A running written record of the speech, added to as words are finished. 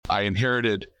I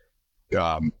inherited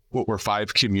what were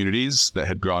 5 communities that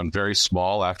had grown very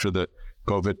small after the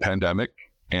COVID pandemic.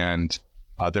 And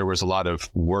there was a lot of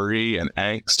worry and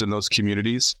angst in those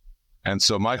communities. And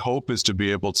so my hope is to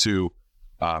be able to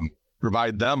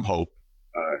provide them hope,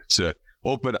 to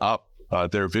open up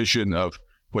their vision of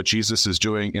what Jesus is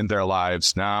doing in their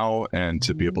lives now, and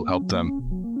to be able to help them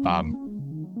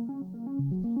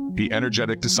be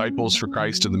energetic disciples for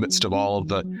Christ in the midst of all of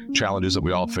the challenges that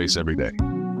we all face every day.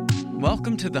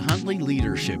 Welcome to the Huntley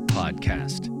Leadership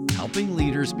Podcast, helping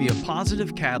leaders be a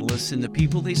positive catalyst in the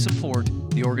people they support,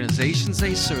 the organizations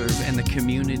they serve, and the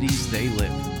communities they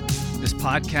live. This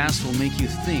podcast will make you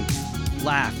think,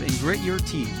 laugh, and grit your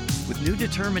teeth with new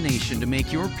determination to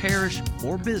make your parish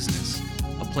or business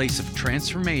a place of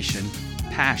transformation,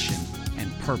 passion,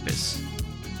 and purpose.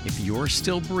 If you're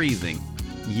still breathing,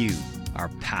 you are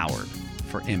powered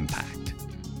for impact.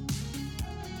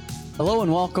 Hello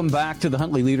and welcome back to the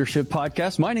Huntley Leadership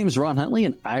Podcast. My name is Ron Huntley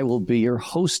and I will be your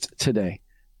host today.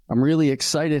 I'm really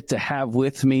excited to have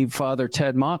with me Father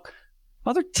Ted Mauch.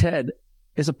 Father Ted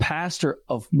is a pastor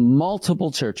of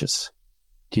multiple churches.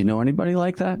 Do you know anybody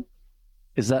like that?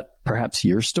 Is that perhaps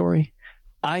your story?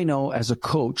 I know as a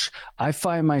coach, I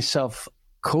find myself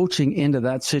coaching into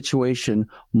that situation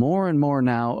more and more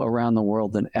now around the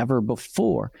world than ever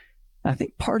before. I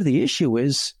think part of the issue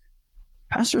is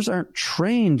pastors aren't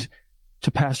trained to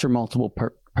pastor multiple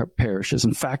parishes.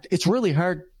 In fact, it's really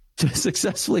hard to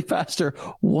successfully pastor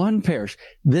one parish.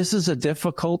 This is a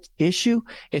difficult issue.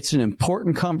 It's an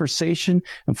important conversation.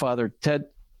 And Father Ted,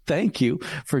 thank you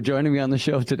for joining me on the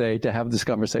show today to have this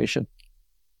conversation.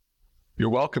 You're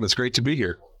welcome. It's great to be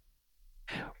here.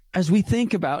 As we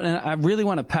think about, and I really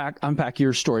want to unpack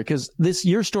your story, because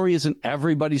your story isn't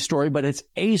everybody's story, but it's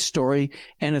a story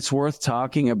and it's worth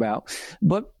talking about.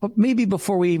 But maybe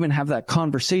before we even have that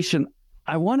conversation,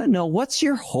 I want to know, what's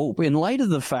your hope in light of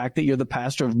the fact that you're the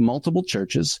pastor of multiple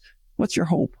churches? What's your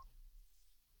hope?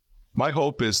 My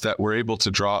hope is that we're able to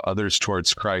draw others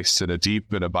towards Christ in a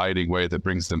deep and abiding way that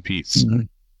brings them peace. Mm-hmm.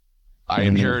 I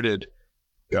inherited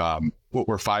what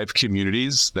were 5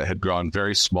 communities that had grown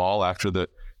very small after the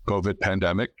COVID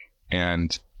pandemic.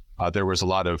 And there was a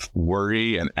lot of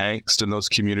worry and angst in those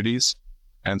communities.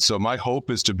 And so my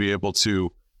hope is to be able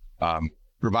to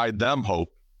provide them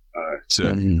hope,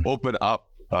 to open up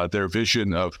their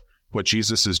vision of what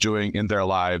Jesus is doing in their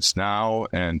lives now,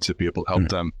 and to be able to help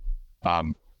them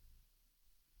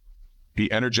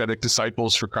be energetic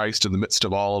disciples for Christ in the midst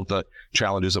of all of the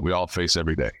challenges that we all face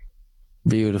every day.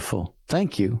 Beautiful.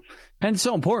 Thank you. And it's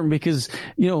so important because,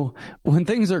 when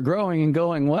things are growing and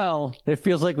going well, it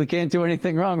feels like we can't do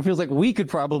anything wrong. It feels like we could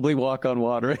probably walk on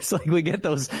water. It's like we get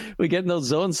in those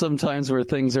zones sometimes where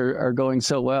things are going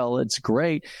so well. It's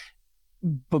great.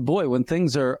 But boy, when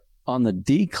things are on the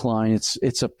decline,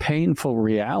 it's a painful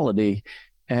reality,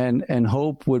 and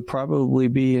hope would probably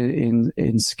be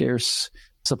in scarce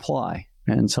supply.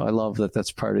 And so I love that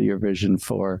that's part of your vision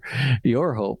for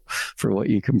your hope for what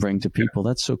you can bring to people.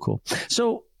 That's so cool.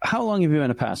 So how long have you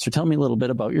been a pastor? Tell me a little bit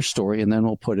about your story, and then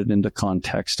we'll put it into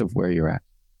context of where you're at.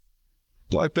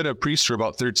 Well, I've been a priest for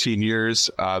about 13 years.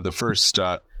 The first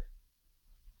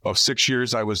of 6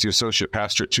 years, I was the associate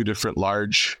pastor at 2 different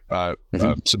large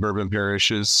suburban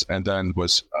parishes, and then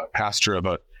was pastor of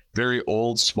a very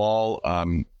old, small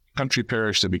country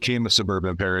parish that became a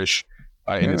suburban parish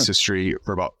in its history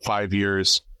for about 5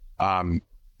 years.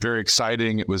 Very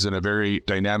exciting. It was in a very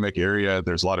dynamic area.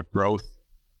 There's a lot of growth.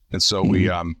 And so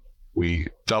we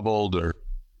doubled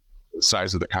the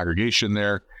size of the congregation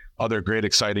there, other great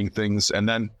exciting things. And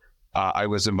then I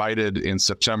was invited in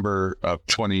September of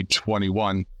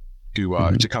 2021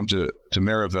 to come to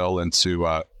Maryville and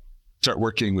to start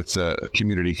working with the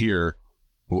community here,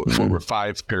 what were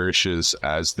 5 parishes,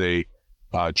 as they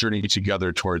journey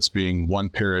together towards being one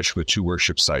parish with 2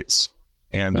 worship sites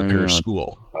and the parish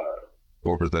school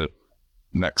over the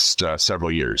next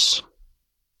several years.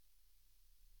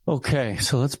 Okay,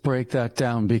 so let's break that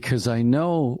down, because I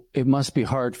know it must be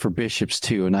hard for bishops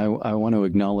too, and I want to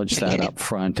acknowledge that up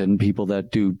front, and people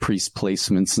that do priest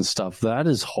placements and stuff. That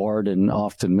is hard and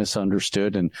often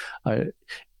misunderstood, and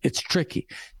it's tricky.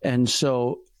 And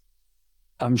so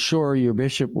I'm sure your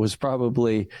bishop was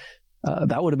probably,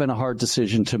 that would have been a hard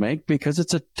decision to make, because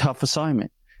it's a tough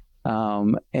assignment.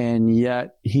 And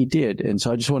yet he did. And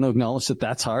so I just want to acknowledge that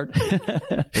that's hard.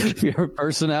 If you're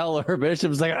personnel or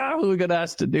bishop's like, we're going to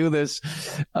ask to do this,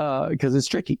 because it's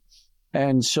tricky.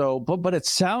 And so, but it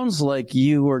sounds like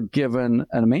you were given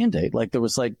a mandate. Like there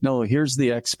was like, no, here's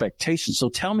the expectation. So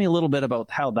tell me a little bit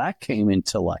about how that came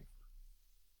into life.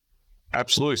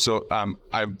 Absolutely. So,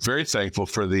 I'm very thankful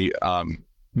for the,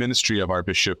 ministry of our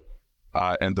bishop,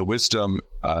 and the wisdom.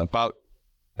 About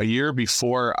a year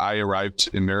before I arrived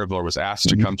in Maryville, or was asked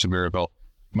to come to Maryville,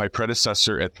 my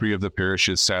predecessor at 3 of the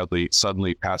parishes sadly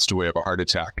suddenly passed away of a heart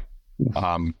attack.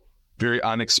 Very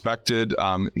unexpected.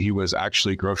 He was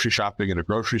actually grocery shopping at a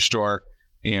grocery store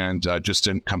and just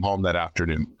didn't come home that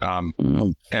afternoon.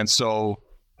 And so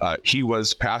he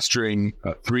was pastoring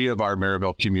 3 of our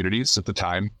Maryville communities at the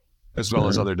time, as well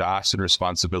as other diocesan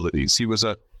responsibilities. He was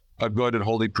a good and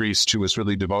holy priest who was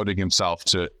really devoting himself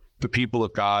to the people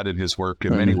of God and his work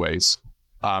in many ways.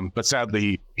 But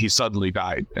sadly, he suddenly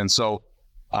died. And so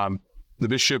the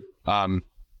bishop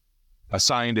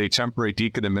assigned a temporary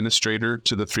deacon administrator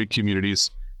to the 3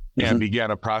 communities and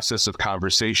began a process of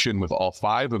conversation with all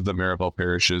 5 of the Maryville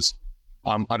parishes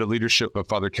under leadership of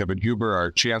Father Kevin Huber,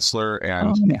 our chancellor,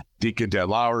 and Deacon Dan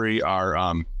Lowry,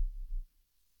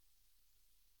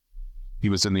 he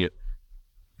was in the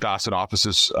diocesan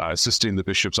offices, assisting the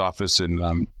bishop's office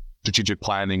in strategic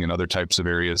planning and other types of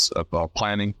areas of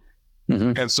planning.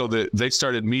 And so they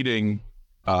started meeting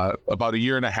about a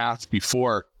year and a half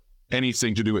before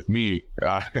anything to do with me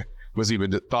was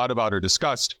even thought about or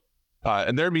discussed.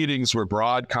 And their meetings were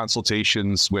broad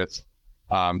consultations with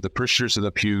the parishioners of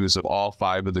the pews of all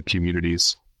 5 of the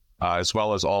communities, as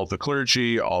well as all of the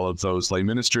clergy, all of those lay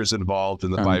ministers involved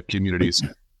in the 5 communities.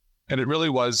 And it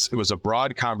was a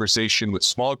broad conversation with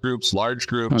small groups, large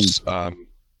groups.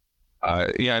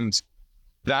 And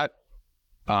that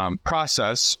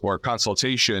process or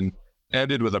consultation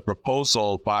ended with a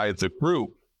proposal by the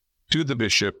group to the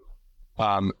bishop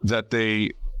that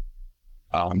they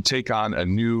take on a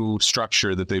new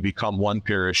structure, that they become one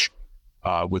parish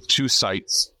with 2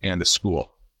 sites and a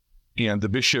school. And the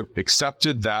bishop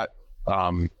accepted that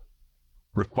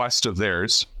request of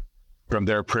theirs from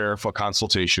their prayerful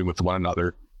consultation with one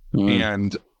another,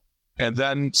 and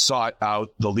then sought out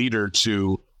the leader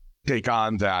to take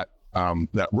on that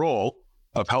role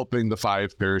of helping the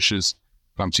 5 parishes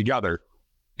come together.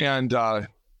 And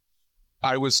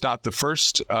I was not the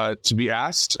first to be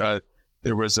asked.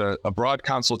 There was a broad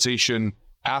consultation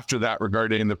after that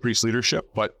regarding the priest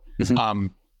leadership, but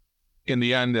in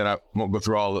the end, and I won't go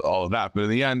through all of that, but in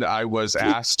the end, I was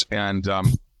asked and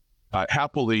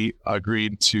happily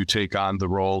agreed to take on the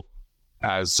role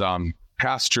as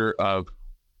pastor of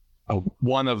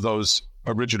one of those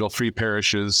original 3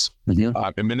 parishes,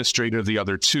 administrator of the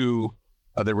other 2.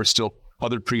 There were still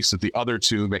other priests at the other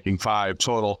 2, making 5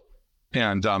 total,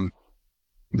 and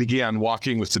began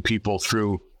walking with the people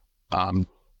through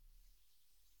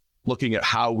looking at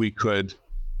how we could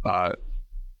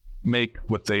make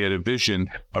what they had envisioned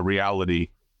a reality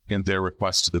in their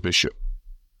request to the bishop.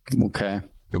 Okay.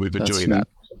 And we've been doing that.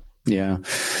 Yeah.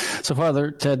 So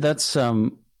Father Ted, that's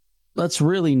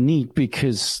really neat,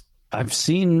 because I've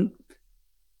seen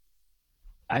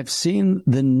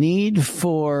the need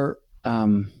for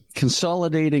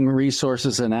consolidating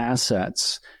resources and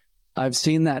assets. I've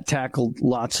seen that tackled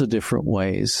lots of different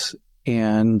ways.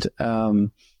 And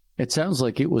it sounds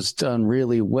like it was done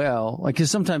really well. Like, 'cause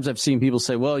sometimes I've seen people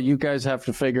say, well, you guys have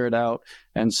to figure it out,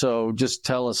 and so just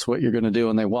tell us what you're going to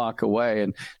do, and they walk away,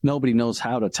 and nobody knows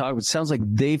how to talk. It sounds like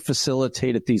they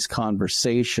facilitated these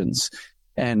conversations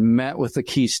and met with the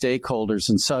key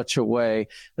stakeholders in such a way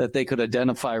that they could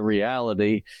identify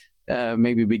reality,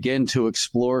 maybe begin to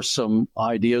explore some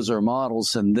ideas or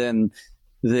models, and then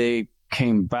they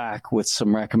came back with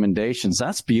some recommendations.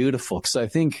 That's beautiful, because I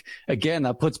think, again,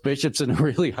 that puts bishops in a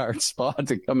really hard spot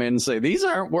to come in and say, these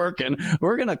aren't working,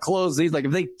 we're going to close these. Like,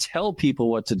 if they tell people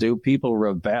what to do, people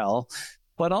rebel.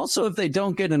 But also, if they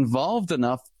don't get involved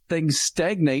enough, things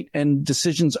stagnate and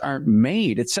decisions aren't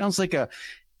made. It sounds like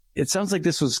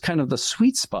this was kind of the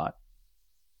sweet spot.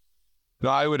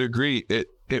 No, I would agree.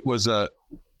 It was I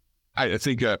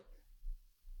think a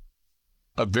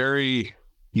very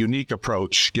unique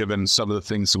approach, given some of the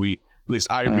things at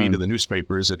least I read in the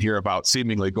newspapers and hear about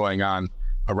seemingly going on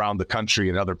around the country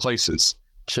and other places,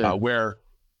 where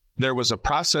there was a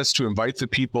process to invite the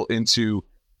people into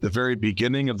the very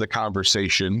beginning of the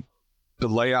conversation to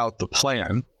lay out the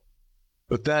plan.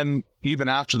 But then even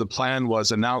after the plan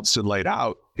was announced and laid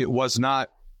out, it was not,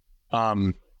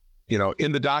 in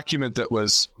the document that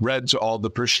was read to all the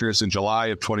parishioners in July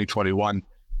of 2021,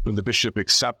 when the bishop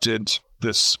accepted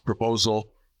this proposal,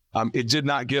 it did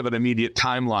not give an immediate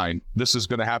timeline. This is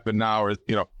going to happen now, or,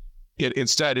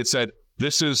 instead it said,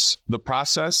 this is the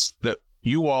process that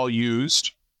you all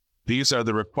used. These are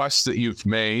the requests that you've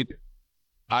made.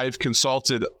 I've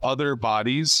consulted other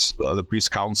bodies, the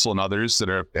priest council and others that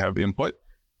have input.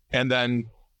 And then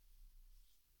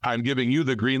I'm giving you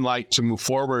the green light to move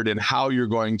forward in how you're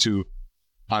going to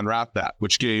unwrap that,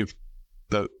 which gave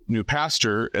the new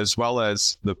pastor, as well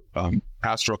as the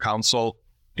pastoral council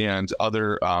and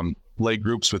other lay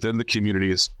groups within the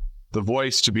communities, the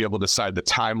voice to be able to decide the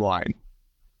timeline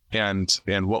and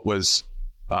what was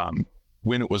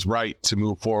when it was right to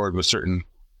move forward with certain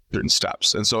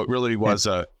steps. And so it really was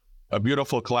a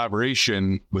beautiful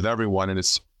collaboration with everyone,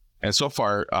 and so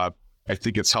far I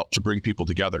think it's helped to bring people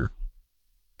together.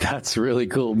 That's really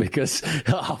cool, because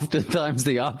oftentimes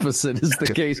the opposite is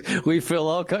the case. We fill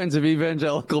all kinds of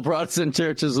evangelical Protestant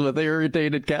churches with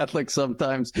irritated Catholics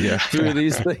sometimes through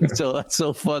these things. So that's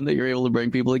so fun that you're able to bring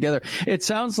people together. It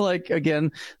sounds like,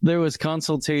 again, there was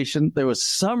consultation, there was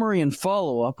summary and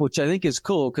follow-up, which I think is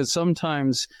cool, because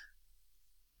sometimes,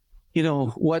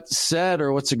 what's said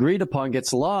or what's agreed upon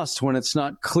gets lost when it's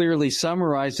not clearly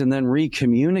summarized and then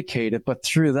re-communicated. But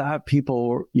through that,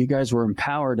 you guys were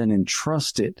empowered and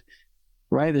entrusted,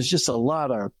 right? There's just a lot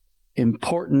of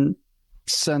important,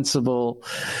 sensible,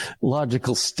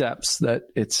 logical steps that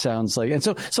it sounds like. And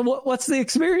so what's the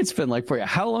experience been like for you?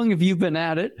 How long have you been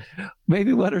at it?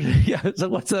 Maybe so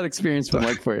what's that experience been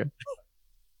like for you?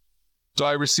 So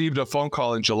I received a phone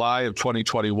call in July of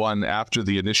 2021 after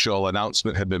the initial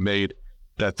announcement had been made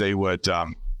that they would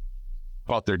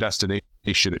about their destination,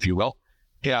 if you will,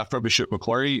 from Bishop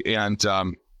McClory. And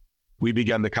we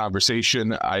began the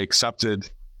conversation. I accepted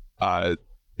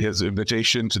his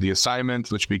invitation to the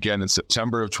assignment, which began in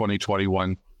September of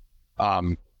 2021,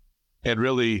 and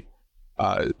really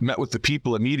met with the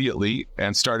people immediately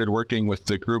and started working with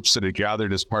the groups that had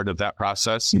gathered as part of that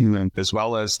process, as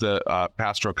well as the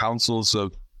pastoral councils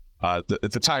of, at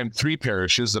the time, 3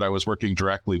 parishes that I was working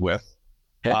directly with.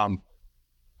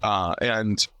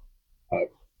 And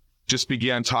just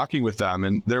began talking with them.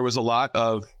 And there was a lot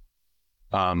of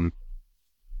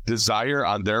desire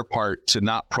on their part to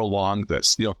not prolong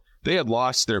this. They had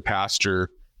lost their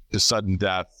pastor to sudden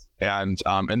death and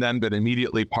then been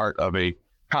immediately part of a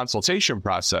consultation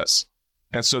process.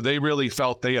 And so they really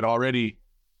felt they had already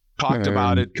talked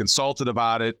about it, consulted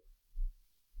about it.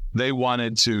 They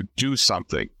wanted to do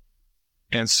something.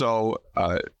 And so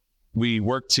we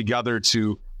worked together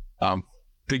to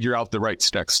figure out the right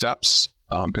next steps.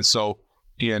 And so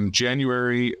in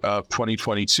January of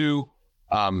 2022,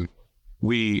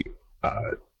 we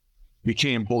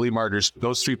became Holy Martyrs.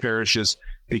 Those 3 parishes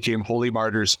became Holy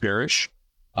Martyrs Parish,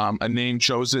 a name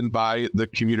chosen by the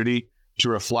community to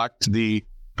reflect the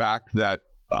fact that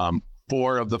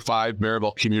 4 of the 5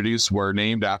 Maribel communities were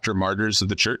named after martyrs of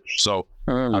the church. So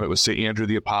it was St. Andrew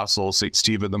the Apostle, St.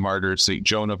 Stephen the Martyr, St.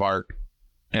 Joan of Arc,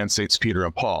 and Saints Peter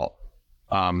and Paul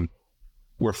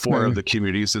were 4 of the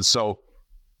communities. And so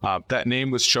that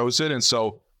name was chosen. And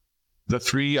so the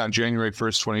 3 on January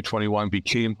 1st, 2021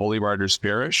 became Holy Martyrs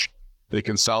Parish. They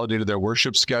consolidated their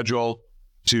worship schedule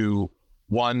to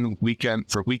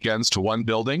weekends to 1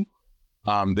 building.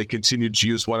 They continued to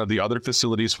use one of the other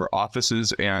facilities for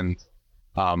offices and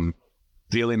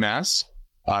daily mass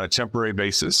on a temporary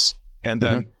basis. And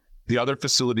then the other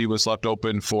facility was left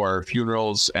open for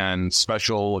funerals and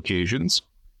special occasions.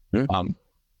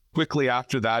 Quickly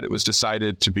after that, it was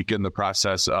decided to begin the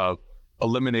process of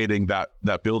eliminating that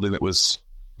building that was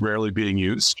rarely being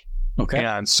used.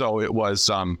 And so it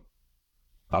was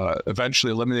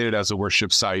eventually eliminated as a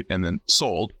worship site and then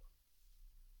sold.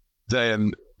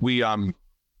 Then we,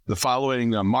 the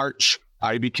following March,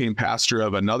 I became pastor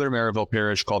of another Maryville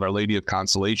parish called Our Lady of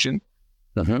Consolation.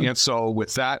 And so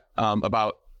with that,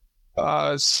 about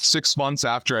 6 months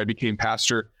after I became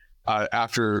pastor,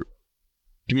 after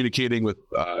communicating with,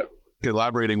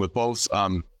 collaborating with both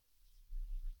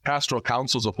pastoral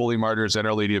councils of Holy Martyrs and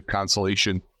Our Lady of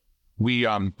Consolation, we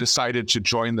decided to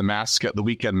join the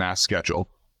weekend mass schedule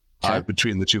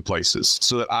between the 2 places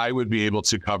so that I would be able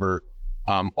to cover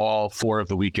all 4 of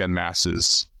the weekend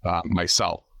masses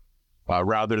myself,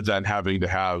 rather than having to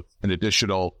have an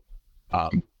additional,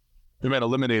 we meant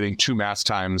eliminating 2 mass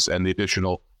times and the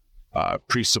additional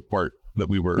priest support that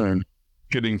we were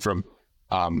getting from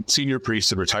senior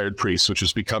priests and retired priests, which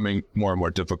was becoming more and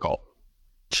more difficult.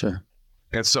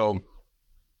 And so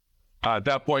at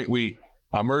that point, we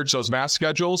merged those mass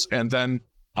schedules, and then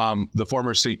the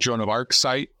former St. Joan of Arc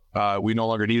site, we no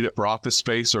longer needed it for office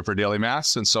space or for daily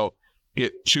mass. And so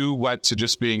it too went to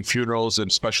just being funerals and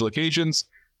special occasions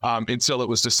until it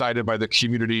was decided by the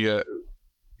community a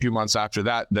few months after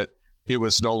that it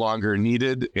was no longer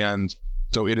needed. And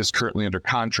so it is currently under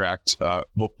contract,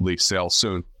 hopefully sale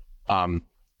soon.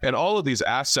 And all of these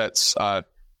assets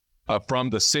from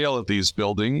the sale of these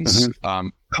buildings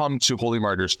come to Holy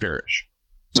Martyrs Parish.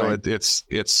 So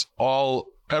it's all,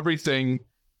 everything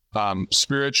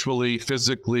spiritually,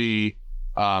 physically,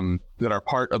 that are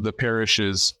part of the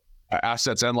parishes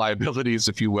assets and liabilities,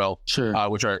 if you will, sure,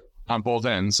 which are on both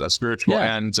ends, spiritual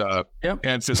and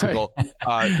physical,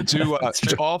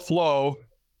 to all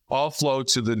flow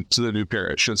to the new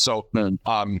parish. And so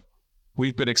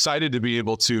we've been excited to be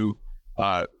able to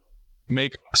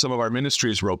make some of our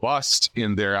ministries robust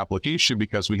in their application,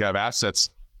 because we have assets,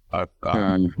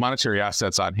 monetary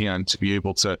assets on hand to be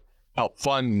able to help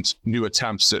fund new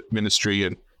attempts at ministry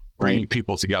and bringing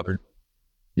people together.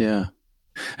 Yeah.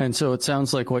 And so it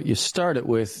sounds like what you started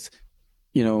with,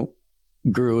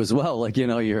 grew as well. Like, you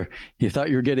thought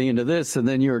you were getting into this, and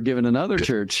then you were given another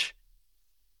church.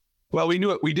 Well, we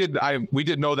knew it. We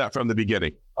did know that from the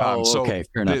beginning. Okay.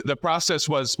 Fair enough. The process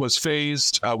was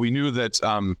phased. We knew that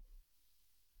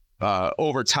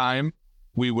over time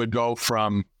we would go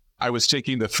from, I was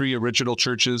taking the 3 original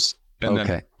churches, and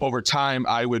then over time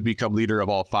I would become leader of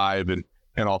all 5, and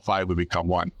all 5 would become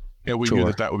one. And we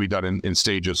knew that would be done in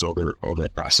stages over the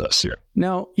process here.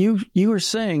 Now, you were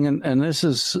saying, and this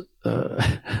is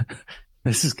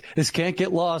this can't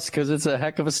get lost because it's a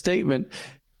heck of a statement,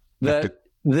 that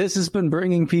this has been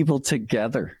bringing people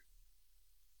together.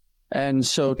 And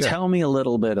so tell me a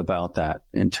little bit about that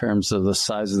in terms of the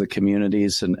size of the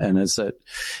communities. And is it,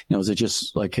 is it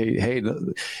just like, hey,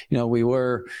 we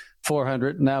were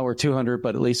 400, now we're 200,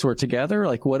 but at least we're together?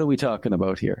 Like, what are we talking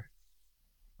about here?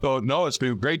 So, no, it's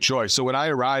been great joy. So when I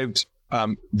arrived,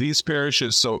 these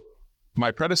parishes, so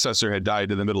my predecessor had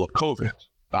died in the middle of COVID.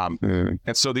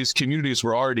 And so these communities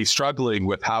were already struggling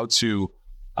with how to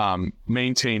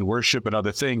maintain worship and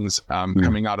other things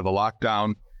coming out of the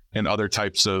lockdown and other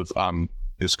types of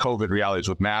this COVID realities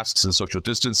with masks and social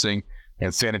distancing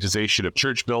and sanitization of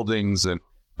church buildings and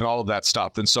all of that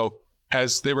stuff. And so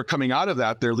as they were coming out of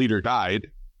that, their leader died,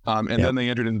 and then they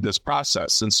entered into this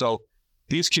process. And so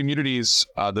these communities,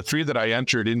 the 3 that I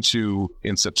entered into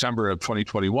in September of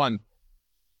 2021,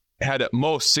 had at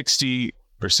most 60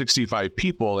 or 65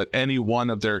 people at any one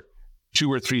of their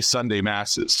 2 or 3 Sunday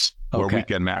masses or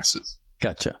weekend masses.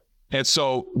 Gotcha. And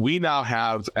so we now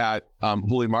have at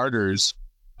Holy Martyrs,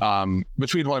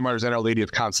 between Holy Martyrs and Our Lady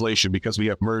of Consolation, because we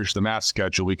have merged the mass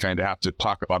schedule, we kind of have to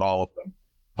talk about all of them.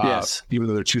 Even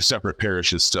though they're 2 separate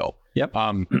parishes still. Yep.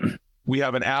 We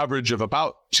have an average of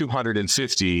about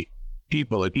 250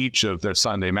 people at each of their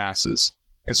Sunday masses.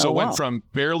 And so it went from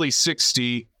barely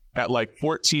 60 at like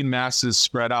 14 masses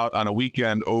spread out on a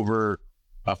weekend over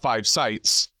 5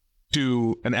 sites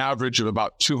to an average of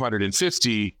about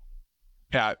 250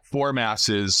 at 4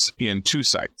 masses in 2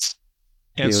 sites.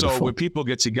 And Beautiful. So when people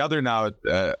get together now,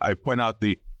 I point out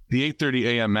the 8:30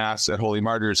 a.m. Mass at Holy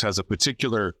Martyrs has a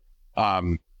particular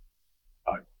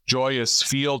joyous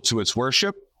feel to its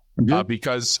worship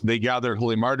because they gather at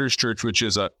Holy Martyrs Church, which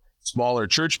is a smaller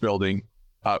church building,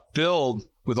 filled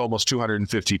with almost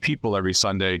 250 people every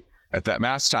Sunday at that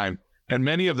Mass time. And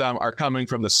many of them are coming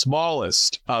from the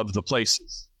smallest of the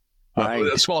places,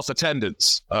 the smallest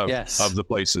attendance of the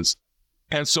places.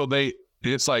 And so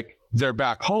it's like they're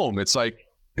back home. It's like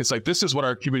this is what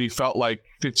our community felt like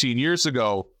 15 years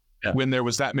ago when there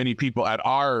was that many people at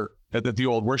the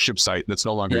old worship site that's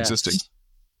no longer existing.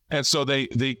 And so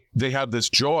they have this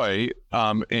joy,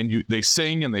 and they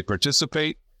sing and they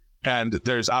participate, and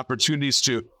there's opportunities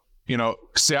to,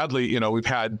 sadly, we've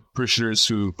had parishioners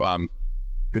who've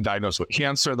been diagnosed with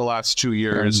cancer in the last 2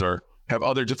 years or have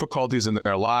other difficulties in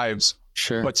their lives.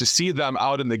 Sure. But to see them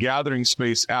out in the gathering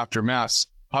space after Mass,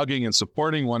 hugging and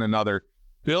supporting one another,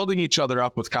 building each other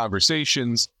up with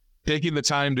conversations, taking the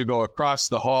time to go across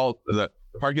the hall, the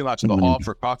parking lot to the hall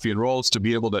for coffee and rolls, to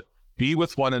be able to be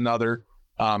with one another,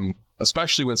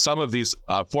 especially when some of these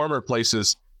former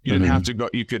places, you didn't have to go,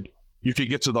 you could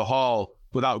get to the hall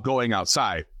without going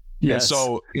outside. Yes. And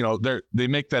so, they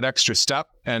make that extra step,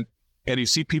 and you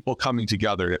see people coming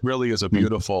together. It really is a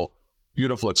beautiful,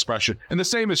 beautiful expression. And the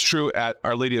same is true at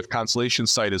Our Lady of Consolation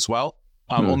site as well.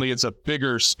 Only it's a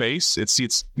bigger space. It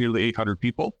seats nearly 800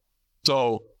 people.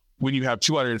 So when you have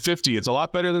 250, it's a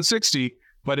lot better than 60,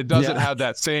 but it doesn't have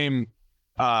that same,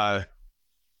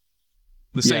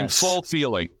 same full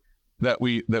feeling that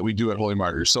we do at Holy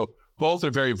Martyrs. So both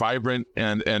are very vibrant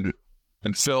and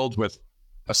filled with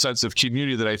a sense of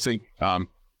community that I think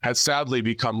has sadly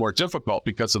become more difficult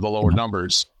because of the lower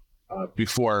numbers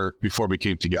before we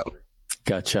came together.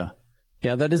 Gotcha.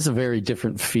 Yeah, that is a very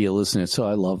different feel, isn't it? So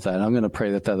I love that. I'm going to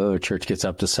pray that other church gets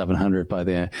up to 700 by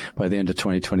the end of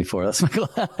 2024. That's my goal.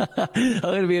 I'm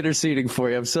going to be interceding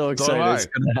for you. I'm so excited it's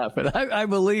going to happen. I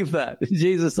believe that.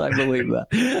 Jesus, I believe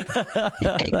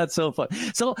that. That's so fun.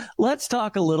 So let's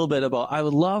talk a little bit I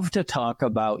would love to talk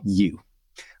about you.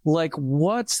 Like,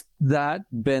 what's that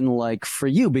been like for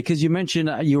you? Because you mentioned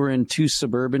you were in 2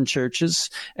 suburban churches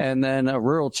and then a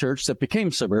rural church that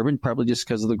became suburban, probably just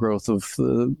because of the growth of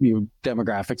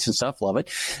demographics and stuff. Love it.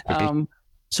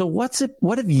 So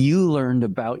what have you learned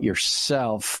about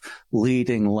yourself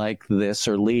leading like this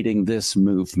or leading this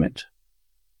movement?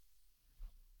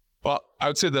 Well, I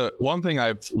would say the one thing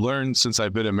I've learned since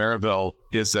I've been in Maryville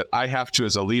is that I have to,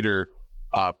 as a leader,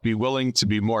 be willing to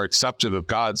be more accepting of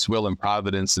God's will and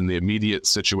providence in the immediate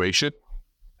situation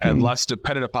and less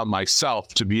dependent upon myself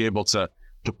to be able to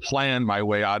plan my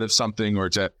way out of something or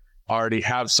to already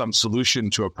have some solution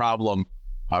to a problem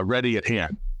ready at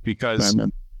hand, because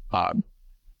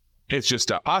it's just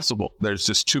not possible. There's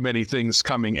just too many things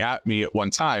coming at me at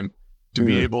one time to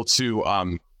be able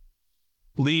to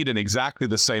lead in exactly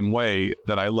the same way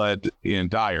that I led in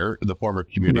Dyer, the former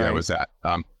community I was at.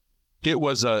 It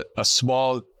was a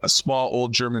small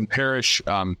old German parish,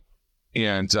 and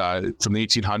from the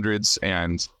 1800s,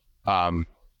 and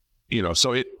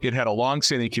so it had a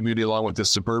long-standing community along with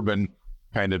this suburban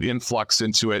kind of influx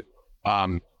into it,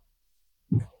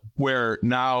 where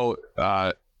now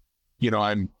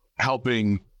I'm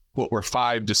helping what were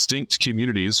 5 distinct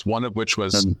communities, one of which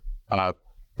was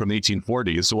from the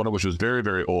 1840s, so one of which was very,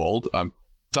 very old.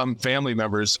 Some family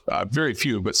members, very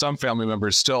few, but some family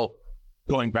members still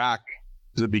going back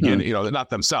to the beginning, not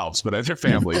themselves, but their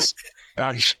families,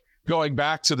 going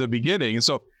back to the beginning. And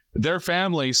so their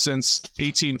family since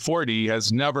 1840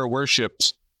 has never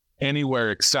worshiped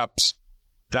anywhere except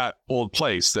that old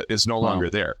place that is no longer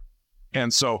there.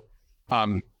 And so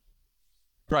trying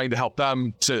to help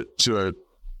them to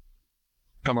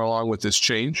come along with this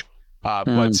change.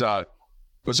 But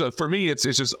so for me, it's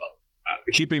just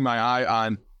keeping my eye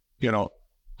on,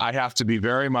 I have to be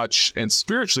very much, and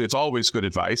spiritually, it's always good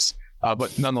advice,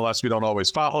 but nonetheless, we don't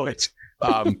always follow it.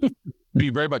 Be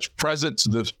very much present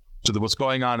to what's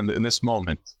going on in this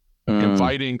moment,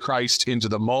 inviting Christ into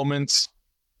the moment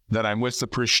that I'm with the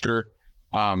parishioner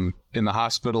in the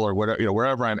hospital or whatever,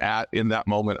 wherever I'm at in that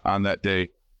moment on that day,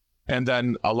 and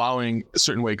then allowing a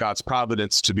certain way God's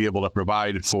providence to be able to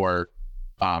provide for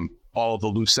all of the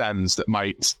loose ends that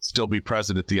might still be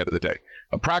present at the end of the day.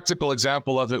 A practical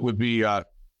example of it would be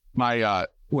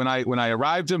when I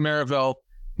arrived in Maryville,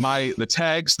 the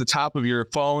tags, the top of your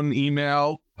phone,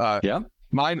 email,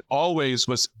 mine always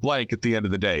was blank at the end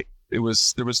of the day. There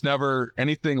was never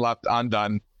anything left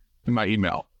undone in my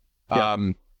email.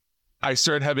 I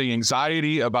started having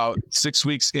anxiety about 6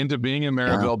 weeks into being in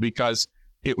Maryville because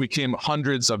it became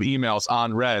hundreds of emails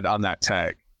unread on that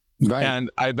tag. Right.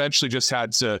 And I eventually just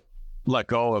had to let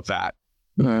go of that.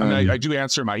 I mean, I do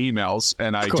answer my emails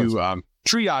and I do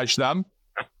triage them,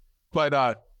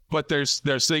 but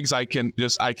there's things I can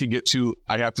get to.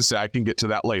 I have to say I can get to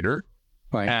that later,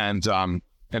 and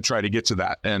try to get to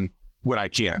that and when I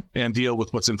can, and deal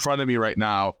with what's in front of me right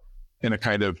now in a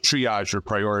kind of triage or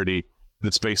priority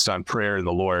that's based on prayer and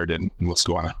the Lord and what's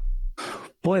going on.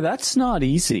 Boy, that's not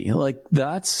easy. Like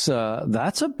that's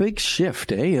a big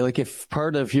shift, eh? Like if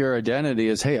part of your identity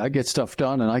is, hey, I get stuff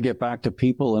done and I get back to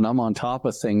people and I'm on top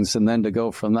of things, and then to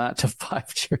go from that to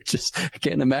 5 churches, I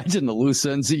can't imagine the loose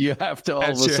ends that you have to all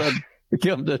of a sudden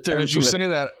come to terms as you say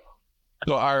that.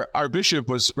 So our bishop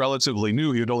was relatively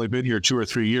new. He had only been here 2 or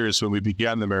 3 years when we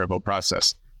began the Maryville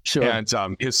process. Sure. And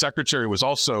his secretary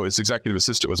his executive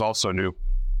assistant was also new.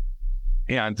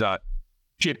 And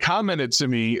she had commented to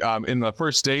me in the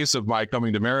first days of my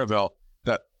coming to Maryville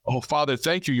that, "Oh, Father,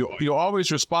 thank you. You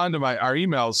always respond to our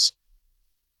emails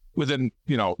within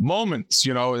moments,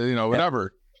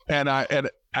 whatever." And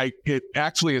it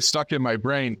actually is stuck in my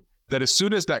brain that as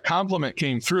soon as that compliment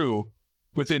came through,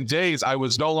 within days I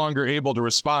was no longer able to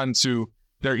respond to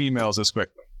their emails as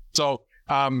quickly. So,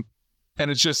 and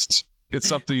it's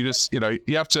something you just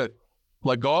you have to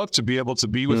let go of to be able to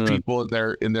be with people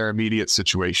in their immediate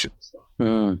situations.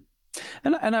 And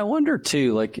I wonder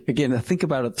too, like, again, I think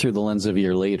about it through the lens of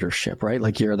your leadership, right?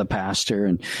 Like you're the pastor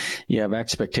and you have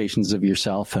expectations of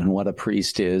yourself and what a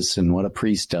priest is and what a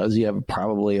priest does. You have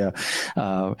probably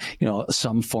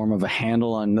some form of a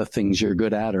handle on the things you're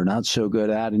good at or not so good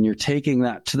at. And you're taking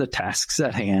that to the tasks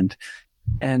at hand.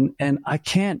 And I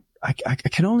can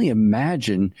only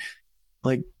imagine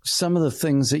like some of the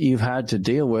things that you've had to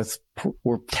deal with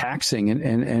were taxing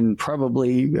and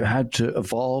probably had to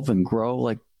evolve and grow.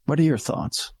 Like, what are your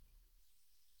thoughts?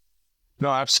 No,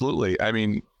 absolutely. I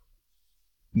mean,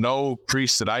 no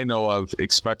priest that I know of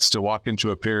expects to walk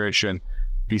into a parish and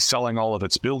be selling all of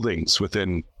its buildings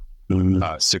within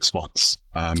 6 months.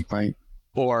 Right.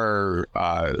 Or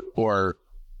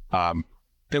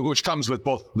which comes with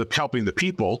both the helping the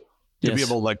people to be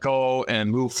able to let go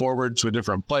and move forward to a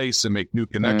different place and make new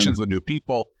connections with new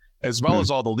people, as well as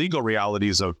all the legal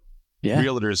realities of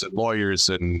realtors and lawyers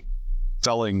and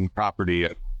selling property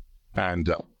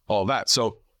and all that.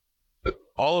 So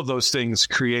all of those things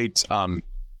create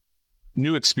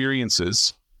new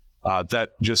experiences that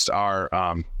just are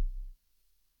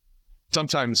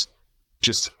sometimes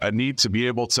just a need to be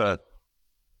able to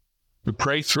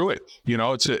pray through it,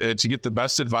 to get the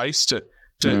best advice, to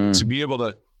be able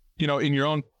to, in your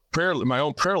own prayer, my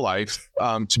own prayer life,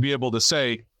 to be able to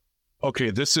say, okay,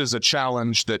 this is a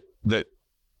challenge that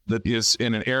is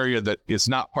in an area that is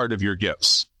not part of your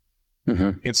gifts.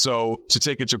 And so to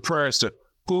take it to prayer is to,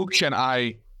 who can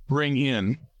I bring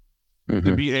in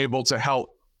to be able to help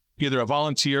either a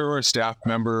volunteer or a staff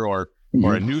member or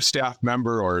a new staff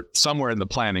member or somewhere in the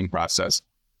planning process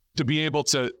to be able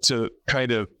to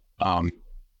kind of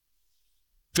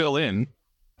fill in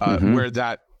where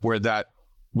that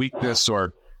weakness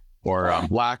or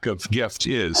lack of gift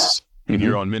is in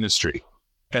your own ministry.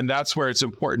 And that's where it's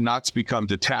important not to become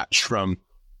detached from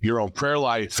your own prayer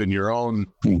life and your own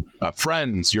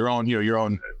friends, your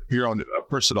own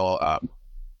personal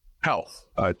health,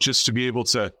 just to be able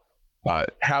to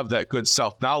have that good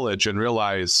self-knowledge and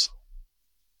realize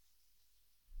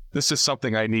this is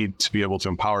something I need to be able to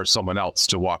empower someone else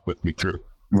to walk with me through.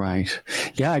 Right.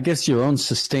 Yeah, I guess your own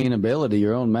sustainability,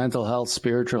 your own mental health,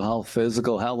 spiritual health,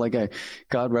 physical health, like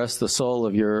God rest the soul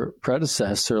of your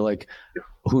predecessor, like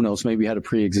who knows, maybe had a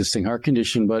pre-existing heart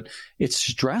condition, but it's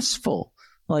stressful.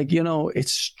 Like,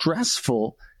 it's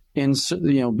stressful in,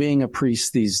 being a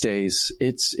priest these days.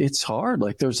 It's hard.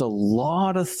 Like there's a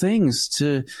lot of things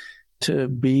to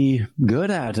be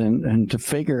good at and to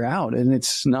figure out. And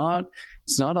it's not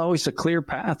always a clear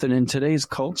path. And in today's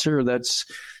culture, that's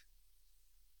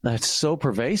so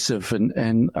pervasive,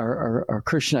 and our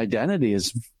Christian identity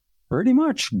is pretty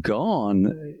much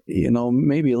gone,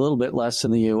 maybe a little bit less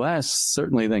in the US,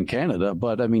 certainly than Canada,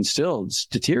 but I mean, still it's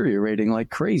deteriorating like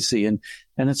crazy. And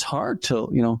it's hard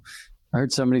to, I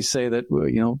heard somebody say that,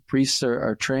 priests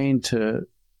are trained to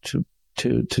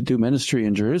do ministry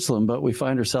in Jerusalem, but we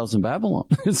find ourselves in Babylon.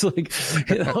 It's like,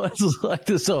 it's like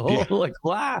this whole,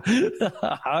 wow,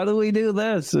 how do we do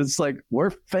this? It's like, we're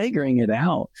figuring it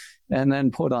out. And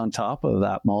then put on top of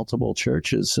that multiple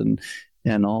churches and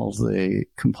all the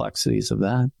complexities of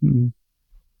that.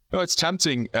 No, it's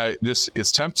tempting.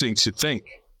 It's tempting to think,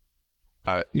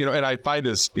 and I find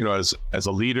as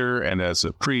a leader and as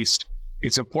a priest,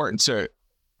 it's important to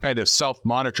kind of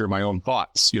self-monitor my own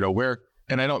thoughts,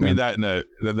 and I don't mean that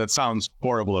that sounds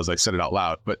horrible as I said it out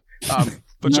loud, but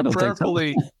to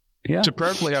prayerfully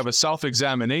have a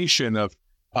self-examination of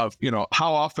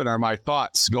how often are my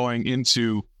thoughts going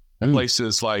into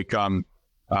places like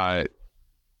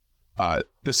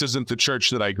this isn't the church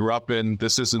that I grew up in.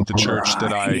 This isn't the church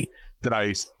that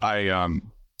I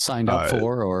signed up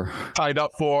for or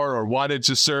wanted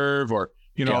to serve, or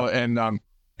and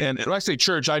when I say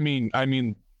church, I mean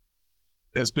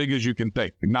as big as you can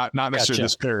think, not necessarily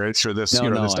this parish or this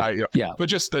but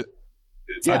just a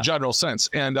general sense,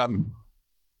 and then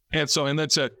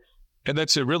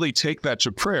to really take that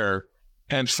to prayer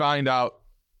and find out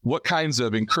what kinds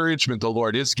of encouragement the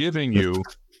Lord is giving you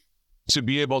to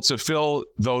be able to fill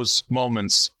those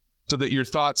moments so that your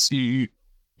thoughts, you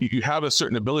have a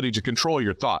certain ability to control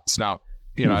your thoughts. Now,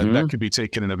 that could be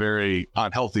taken in a very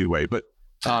unhealthy way, but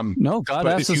no, God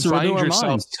asks us to renew our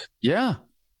minds. Yeah.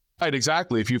 Right,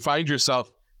 exactly. If you find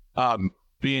yourself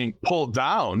being pulled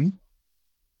down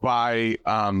by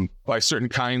certain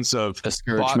kinds of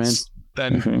thoughts,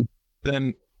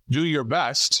 then do your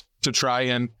best to try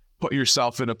and put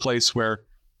yourself in a place where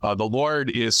the Lord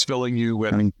is filling you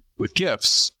with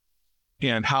gifts,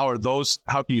 and how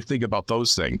can you think about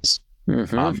those things?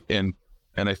 And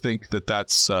I think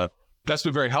that's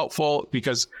been very helpful,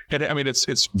 because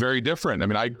it's very different. I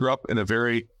mean, I grew up in a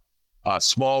very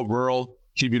small rural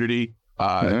community,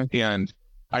 and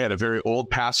I had a very old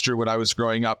pastor when I was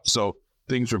growing up, so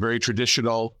things were very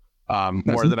traditional,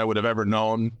 more than I would have ever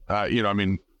known.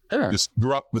 Just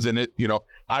grew up within it.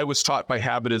 I was taught by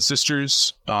habited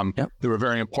sisters. They were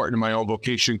very important in my own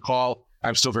vocation call.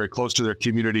 I'm still very close to their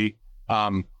community.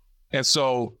 And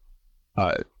so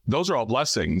those are all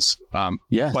blessings.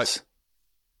 But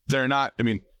they're not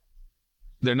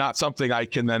something I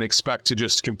can then expect to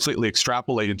just completely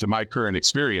extrapolate into my current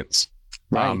experience.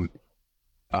 Right.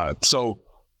 So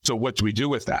what do we do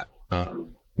with that?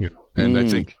 And I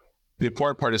think the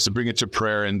important part is to bring it to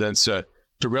prayer, and then to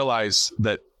realize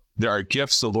that there are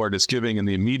gifts the Lord is giving in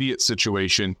the immediate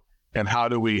situation, and how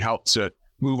do we help to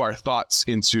move our thoughts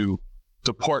into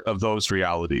support of those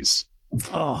realities?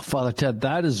 Oh, Father Ted,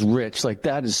 that is rich. Like,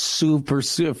 that is super.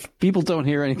 If people don't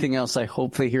hear anything else, I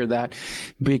hope they hear that,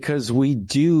 because we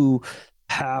do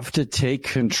have to take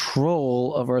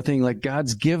control of our thing. Like,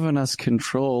 God's given us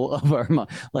control of our mind,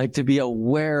 like to be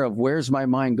aware of where's my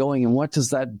mind going and what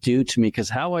does that do to me? Because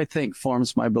how I think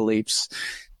forms my beliefs.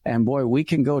 And boy, we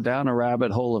can go down a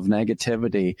rabbit hole of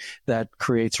negativity that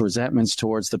creates resentments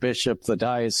towards the bishop, the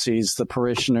diocese, the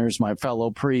parishioners, my fellow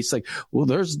priests. Like, well,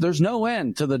 there's no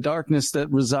end to the darkness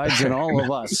that resides in all of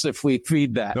us if we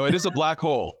feed that. No, it is a black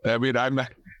hole. I mean, there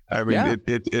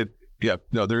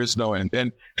is no end.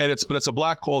 And it's a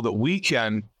black hole that we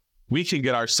can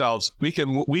get ourselves, we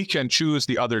can choose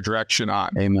the other direction on.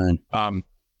 Amen.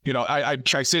 I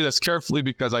say this carefully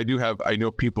because I know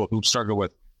people who struggle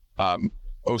with,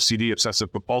 OCD,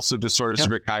 obsessive compulsive disorders,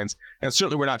 different kinds. And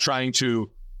certainly we're not trying to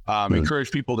encourage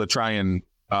people to try and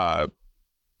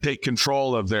take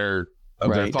control of their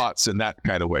thoughts in that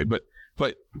kind of way. But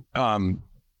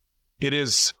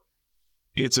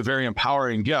it's a very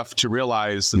empowering gift to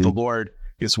realize that the Lord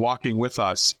is walking with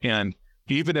us. And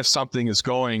even if something is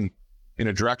going in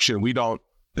a direction we don't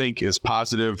think is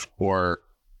positive or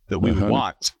that we would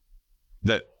want,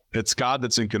 that it's God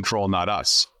that's in control, not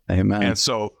us. Amen. And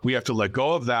so we have to let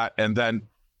go of that and then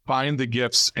find the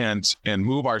gifts and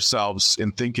move ourselves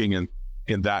in thinking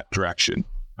in that direction,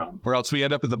 or else we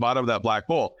end up at the bottom of that black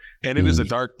hole, and it is a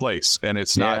dark place, and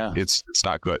it's not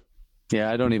good.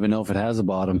 Yeah, I don't even know if it has a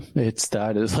bottom. It's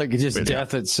like just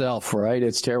death itself, right?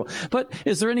 It's terrible. But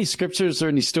is there any scriptures or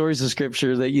any stories of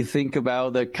scripture that you think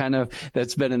about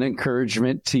that's been an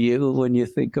encouragement to you when you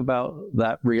think about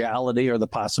that reality or the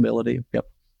possibility? Yep.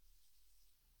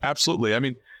 Absolutely. I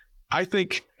mean, I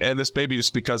think, and this may be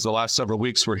just because the last several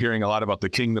weeks we're hearing a lot about the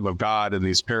kingdom of God and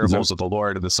these parables of the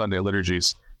Lord and the Sunday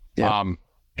liturgies. Yeah.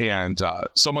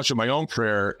 So much of my own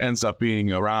prayer ends up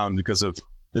being around because of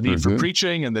the need for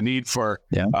preaching and the need for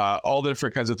all the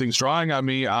different kinds of things drawing on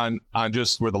me on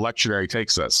just where the lectionary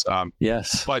takes us.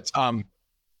 Yes. But,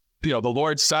 the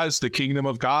Lord says the kingdom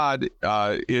of God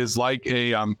is like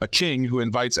a king who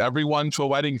invites everyone to a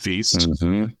wedding feast,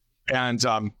 and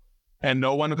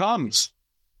no one comes.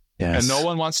 Yes. And no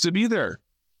one wants to be there.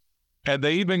 And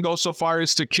they even go so far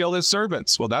as to kill his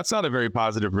servants. Well, that's not a very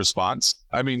positive response.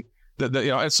 I mean,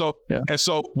 and so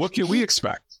what can we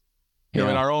expect? In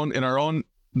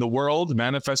the world,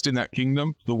 manifesting that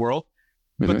kingdom, the world.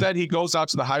 But then he goes out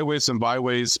to the highways and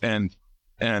byways and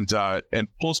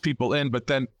pulls people in, but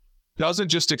then doesn't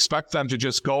just expect them to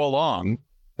just go along.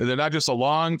 They're not just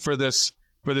along for this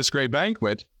great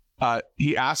banquet.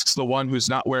 He asks the one who's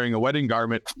not wearing a wedding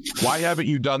garment, why haven't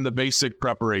you done the basic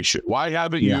preparation? Why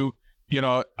haven't you,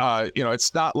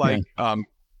 it's not like, it's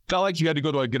not like you had to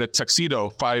go to get a tuxedo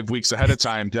 5 weeks ahead of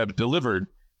time to have it delivered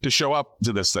to show up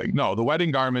to this thing. No, the wedding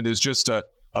garment is just a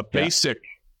basic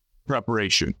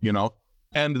preparation,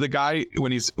 and the guy,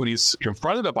 when he's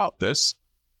confronted about this,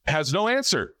 has no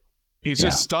answer. He's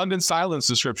just stunned in silence,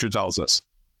 the scripture tells us.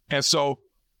 And so,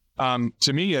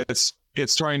 to me,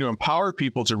 it's trying to empower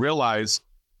people to realize,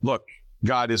 look,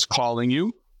 God is calling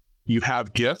you. You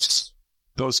have gifts.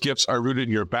 Those gifts are rooted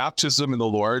in your baptism in the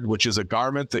Lord, which is a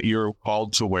garment that you're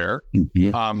called to wear,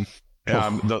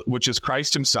 which is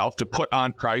Christ himself, to put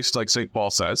on Christ, like St. Paul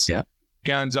says. Yeah.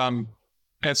 And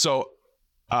so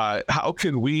how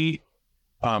can we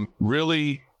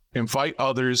really invite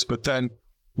others, but then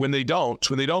when they don't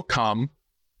come,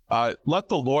 let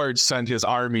the Lord send his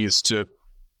armies to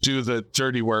do the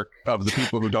dirty work of the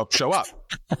people who don't show up.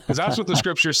 Because that's what the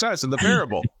scripture says in the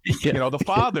parable. The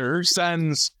father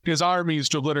sends his armies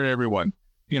to obliterate everyone.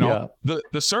 The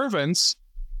servants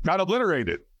got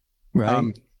obliterated.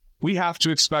 Right. We have to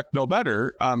expect no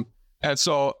better. And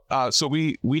so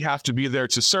we have to be there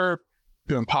to serve,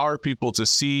 to empower people to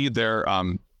see their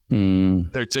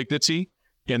dignity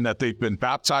in that they've been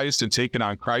baptized and taken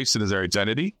on Christ and as their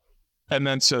identity, and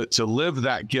then to live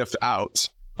that gift out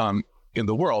in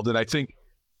the world. And I think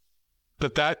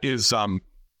that is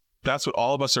that's what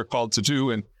all of us are called to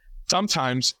do. And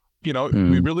sometimes, we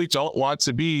really don't want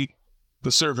to be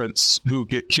the servants who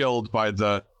get killed by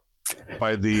the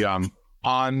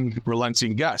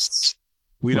unrelenting guests.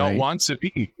 We don't want to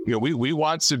be, we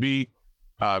want to be,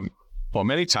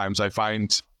 many times I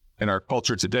find in our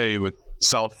culture today with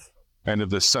self and of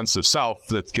this sense of self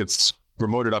that gets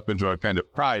promoted up into a kind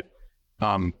of pride,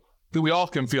 that we all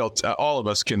can feel, all of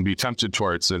us can be tempted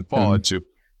towards and fall into.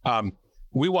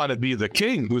 We want to be the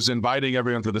king who's inviting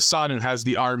everyone to the Son and has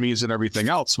the armies and everything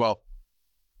else. Well,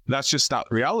 that's just not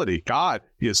reality. God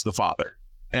is the Father,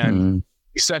 and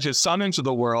he sent his Son into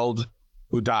the world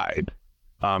who died.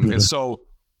 And so,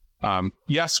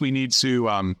 yes, we need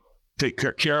to take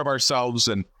care of ourselves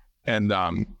and and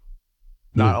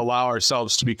not allow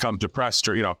ourselves to become depressed,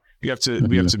 or we have to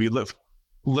be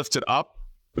lifted up.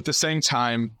 But at the same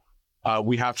time,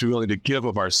 we have to be willing to give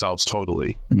of ourselves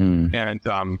totally. And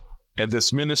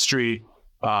this ministry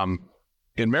in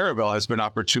Maryville has been an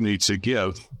opportunity to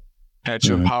give and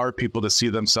to empower people to see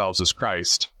themselves as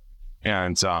Christ.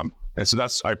 And so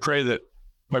I pray that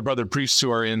my brother priests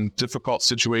who are in difficult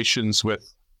situations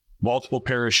with multiple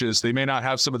parishes, they may not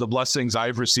have some of the blessings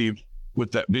I've received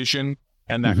with that vision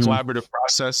and that collaborative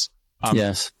process.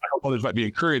 Yes. I hope others might be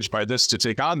encouraged by this to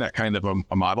take on that kind of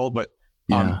a model, but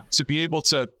to be able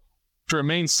to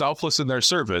remain selfless in their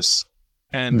service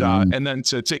and then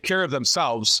to take care of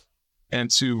themselves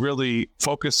and to really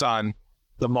focus on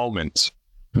the moment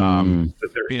that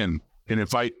they're in, and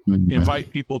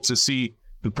invite people to see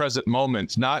the present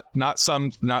moment, not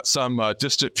some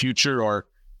distant future or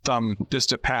some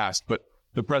distant past, but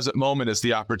the present moment is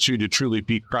the opportunity to truly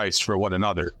be Christ for one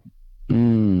another.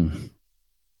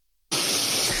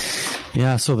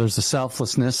 Yeah, so there's a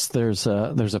selflessness, there's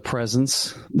a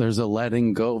presence, there's a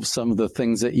letting go of some of the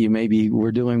things that you maybe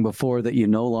were doing before that you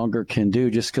no longer can do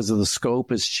just because of the scope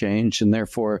has changed, and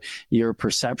therefore your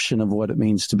perception of what it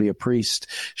means to be a priest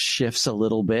shifts a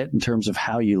little bit in terms of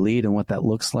how you lead and what that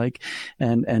looks like,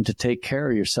 and to take care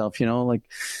of yourself. Like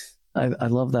I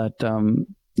love that.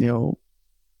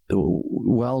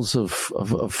 Wells of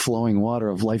flowing water,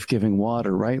 of life-giving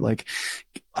water, right? Like,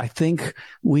 I think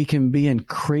we can be in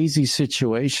crazy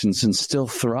situations and still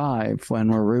thrive when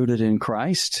we're rooted in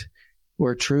Christ.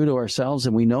 We're true to ourselves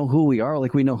and we know who we are.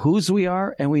 Like, we know whose we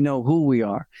are and we know who we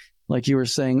are. Like you were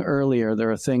saying earlier,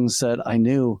 there are things that I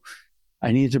knew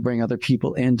I needed to bring other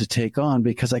people in to take on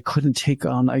because I couldn't take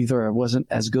on either. I wasn't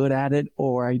as good at it,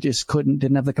 or I just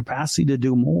didn't have the capacity to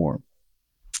do more.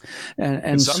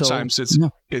 And sometimes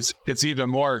it's even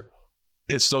more,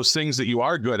 it's those things that you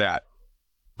are good at,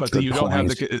 but that you don't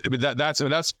have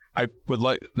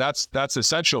that's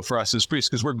essential for us as priests,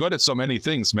 because we're good at so many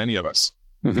things, many of us.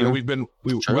 We're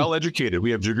well educated.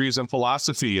 We have degrees in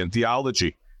philosophy and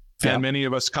theology. And many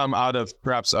of us come out of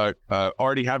perhaps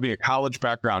already having a college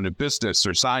background in business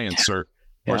or science or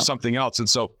something else. And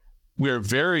so we're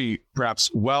very perhaps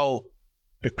well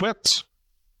equipped,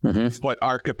 but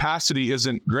our capacity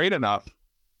isn't great enough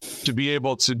to be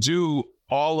able to do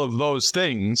all of those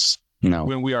things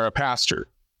when we are a pastor.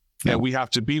 And we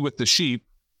have to be with the sheep.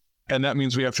 And that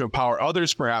means we have to empower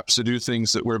others perhaps to do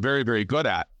things that we're very, very good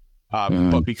at,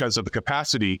 but because of the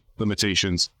capacity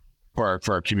limitations for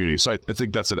our community. So I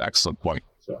think that's an excellent point.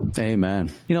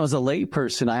 Amen. As a lay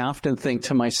person, I often think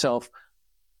to myself,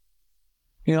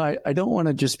 I don't want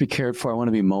to just be cared for. I want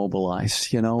to be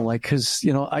mobilized, because,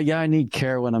 I need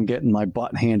care when I'm getting my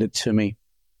butt handed to me.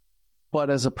 But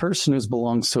as a person who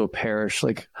belongs to a parish,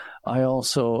 like I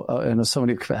also, and as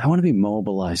somebody, I want to be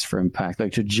mobilized for impact,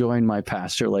 like to join my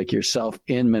pastor, like yourself,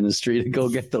 in ministry, to go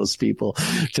get those people,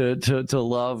 to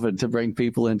love and to bring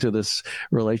people into this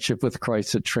relationship with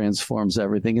Christ that transforms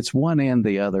everything. It's one and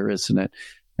the other, isn't it?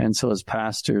 And so as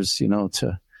pastors,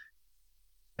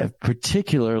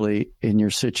 particularly in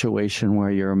your situation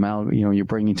where you're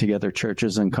bringing together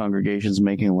churches and congregations,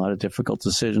 making a lot of difficult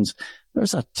decisions,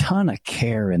 there's a ton of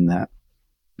care in that.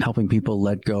 Helping people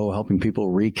let go, helping people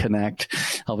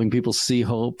reconnect, helping people see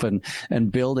hope, and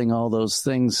building all those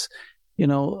things.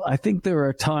 I think there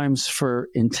are times for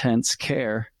intense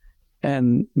care,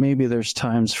 and maybe there's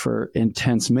times for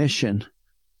intense mission.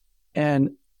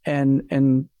 And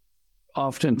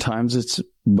oftentimes it's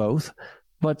both,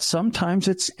 but sometimes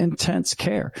it's intense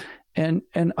care. And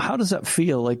how does that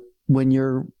feel like when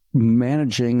you're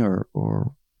managing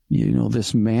or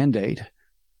this mandate,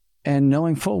 and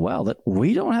knowing full well that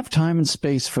we don't have time and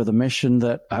space for the mission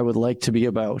that I would like to be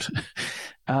about.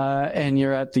 And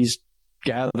you're at these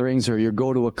gatherings, or you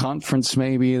go to a conference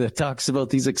maybe that talks about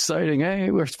these exciting,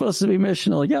 hey, we're supposed to be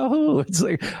missional. Yahoo! It's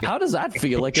like, how does that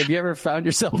feel? Like, have you ever found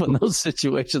yourself in those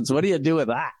situations? What do you do with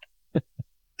that?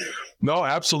 No,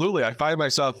 absolutely. I found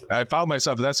myself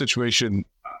in that situation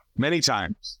many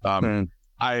times.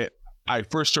 I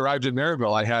first arrived in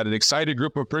Maryville. I had an excited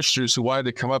group of parishioners who wanted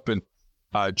to come up and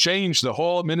change the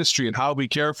whole ministry and how we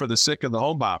care for the sick and the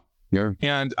homebound. Yeah.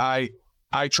 And I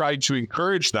tried to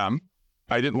encourage them.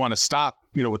 I didn't want to stop,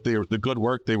 with the good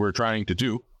work they were trying to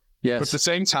do. Yes. But at the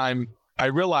same time, I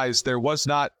realized it was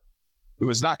not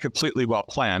completely well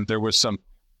planned. There was some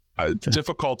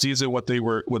difficulties in what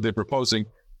they're proposing.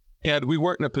 And we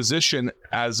weren't in a position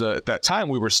at that time,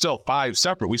 we were still 5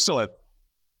 separate. We still had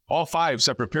all 5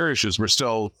 separate parishes were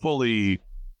still fully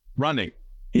running.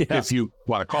 Yeah. If you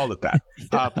want to call it that.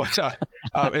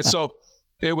 And so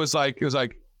it was like,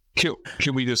 can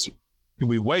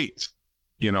we wait,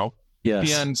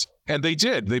 Yes. And they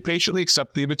did. They patiently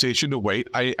accept the invitation to wait.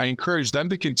 I encourage them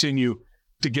to continue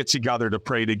to get together, to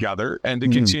pray together, and to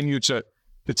continue to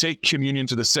take communion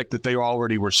to the sick that they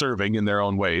already were serving in their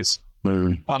own ways.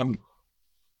 And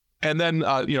then,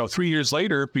 3 years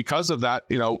later, because of that,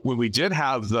 when we did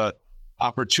have the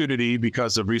opportunity,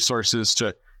 because of resources,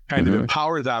 to kind of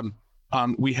empower them,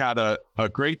 we had a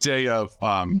great day of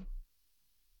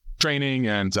training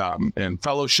and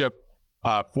fellowship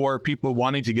for people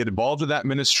wanting to get involved in that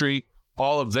ministry.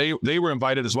 They were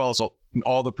invited, as well as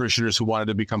all the parishioners who wanted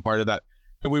to become part of that.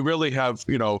 And we really have,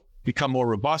 become more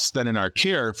robust than in our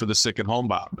care for the sick and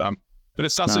homebound. But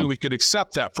it's not something we could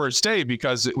accept that first day,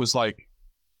 because it was like,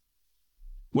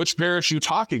 which parish are you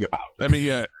talking about? I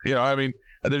mean,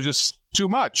 there's just too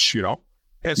much,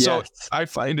 And so I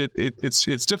find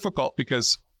it's difficult,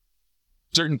 because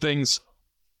certain things,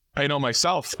 I know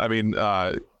myself,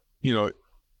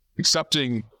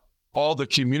 accepting all the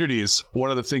communities, one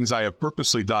of the things I have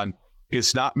purposely done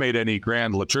is not made any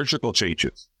grand liturgical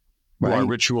changes to our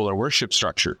ritual or worship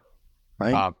structure.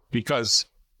 Right. Because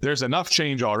there's enough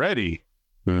change already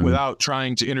without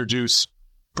trying to introduce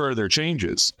further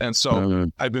changes. And so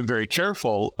I've been very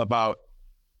careful about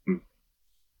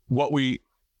what we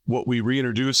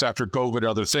reintroduce after COVID and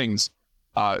other things,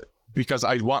 because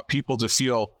I want people to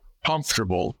feel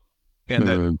comfortable, and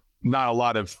that not a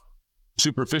lot of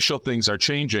superficial things are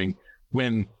changing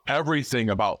when everything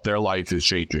about their life is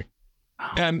changing.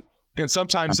 And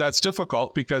sometimes that's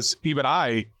difficult, because even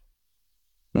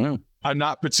I'm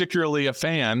not particularly a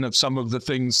fan of some of the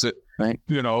things that,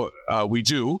 we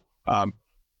do.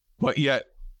 But yet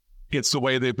it's the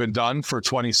way they've been done for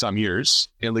 20 some years,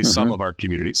 at least some of our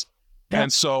communities. Yeah.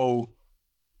 And so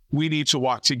we need to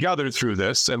walk together through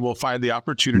this, and we'll find the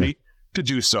opportunity to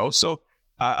do so. So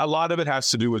a lot of it has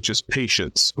to do with just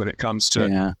patience when it comes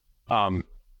to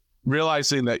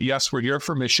realizing that, yes, we're here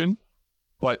for mission,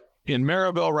 but in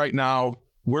Maryville right now,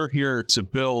 we're here to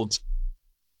build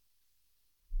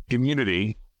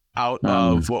community out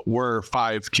of what were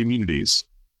 5 communities.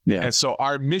 Yeah. And so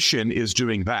our mission is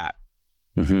doing that.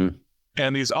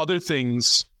 And these other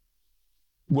things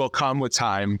will come with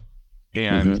time,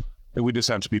 and we just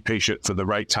have to be patient for the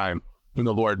right time when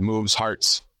the Lord moves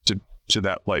hearts to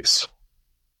that place.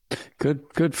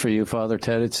 Good for you, Father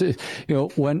Ted. It's,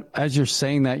 when, as you're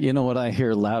saying that, what I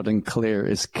hear loud and clear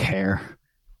is care.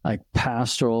 Like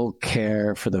pastoral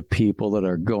care for the people that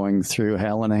are going through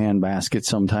hell in a handbasket.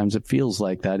 Sometimes it feels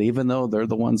like that, even though they're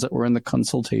the ones that were in the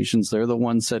consultations. They're the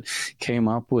ones that came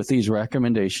up with these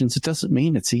recommendations. It doesn't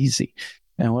mean it's easy.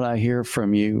 And what I hear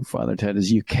from you, Father Ted,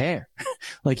 is you care.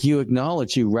 Like you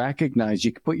acknowledge, you recognize,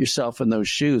 you put yourself in those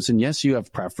shoes. And yes, you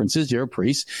have preferences. You're a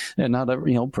priest, and not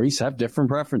priests have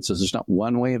different preferences. There's not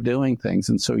one way of doing things.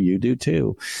 And so you do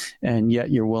too. And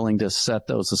yet you're willing to set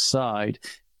those aside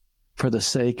for the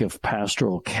sake of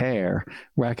pastoral care,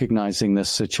 recognizing this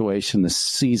situation, this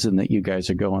season that you guys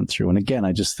are going through. And again,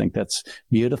 I just think that's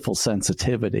beautiful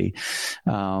sensitivity.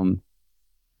 And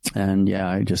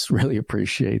I just really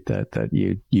appreciate that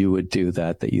you would do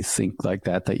that you think like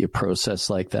that you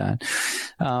process like that.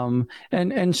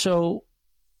 And so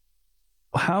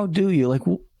how do you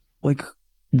like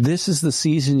this is the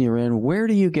season you're in. Where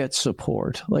do you get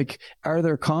support? Like, are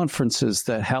there conferences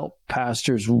that help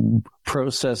pastors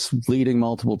process leading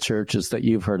multiple churches that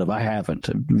you've heard of? I haven't.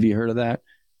 Have you heard of that?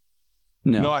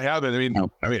 No, I haven't.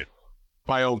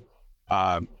 My own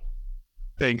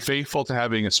being faithful to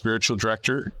having a spiritual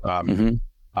director,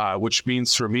 which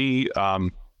means for me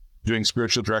doing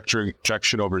spiritual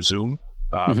direction over Zoom,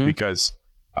 because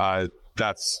I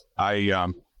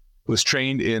was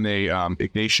trained in a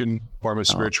Ignatian form of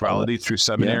spirituality through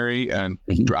seminary and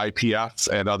through IPF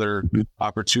and other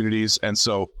opportunities. And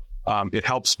so it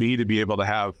helps me to be able to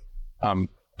have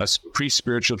a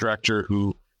pre-spiritual director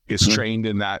who is trained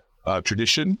in that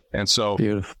tradition. And so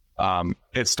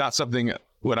it's not something,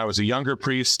 when I was a younger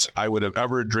priest, I would have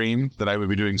ever dreamed that I would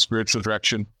be doing spiritual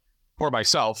direction for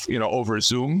myself, over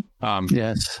Zoom.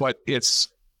 But it's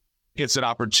an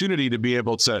opportunity to be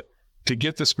able to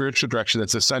get the spiritual direction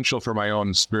that's essential for my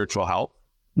own spiritual health.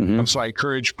 So I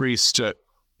encourage priests to,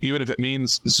 even if it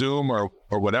means Zoom or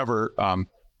whatever,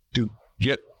 to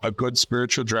get a good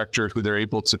spiritual director who they're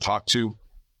able to talk to,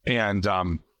 and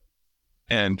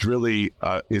really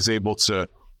is able to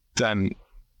then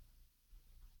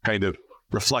kind of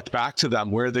reflect back to them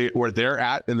where they're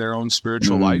at in their own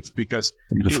spiritual life, because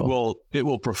it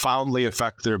will profoundly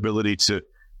affect their ability to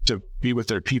be with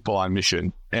their people on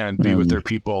mission and be with their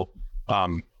people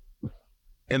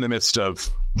in the midst of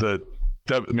the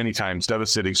many times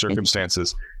devastating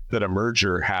circumstances that a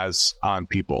merger has on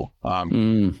people.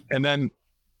 And then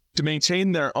to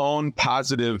maintain their own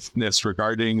positiveness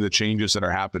regarding the changes that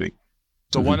are happening.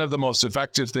 So one of the most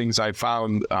effective things I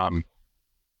found,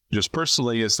 just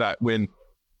personally, is that when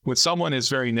someone is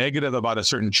very negative about a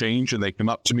certain change and they come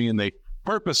up to me and they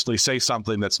purposely say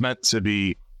something that's meant to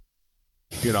be,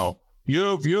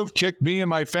 you've kicked me and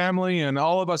my family and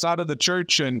all of us out of the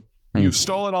church, and you've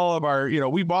stolen all of our,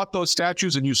 we bought those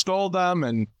statues and you stole them,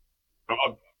 and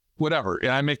whatever.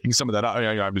 And I'm making some of that up.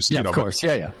 I'm just, of course.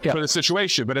 Yeah. For the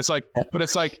situation, but it's like,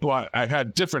 well, I've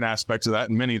had different aspects of that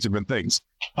and many different things.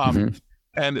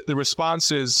 And the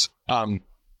response is,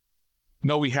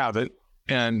 no, we haven't.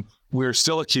 And we're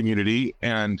still a community,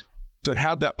 and to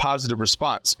have that positive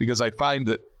response, because I find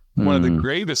that one of the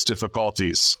gravest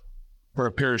difficulties for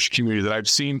a parish community that I've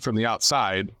seen from the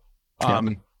outside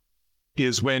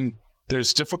is when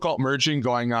there's difficult merging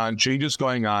going on, changes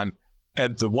going on,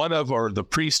 and the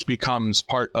priest becomes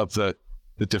part of the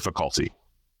difficulty.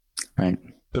 Right.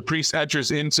 The priest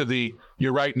enters into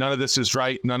you're right, none of this is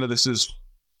right, none of this is,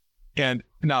 and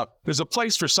now there's a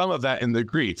place for some of that in the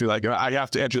grief. You're like, I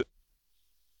have to enter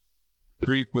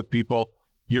grief with people.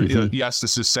 Yes,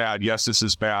 this is sad. Yes, this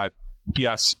is bad.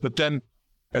 Yes. But then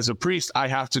as a priest, I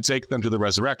have to take them to the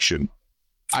resurrection.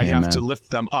 I have to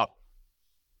lift them up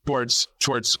towards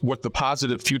what the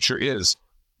positive future is.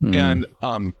 And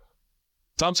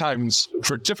sometimes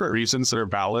for different reasons that are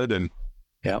valid and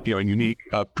unique,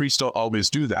 priests don't always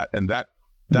do that. And that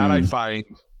I find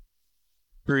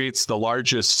creates the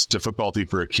largest difficulty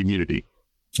for a community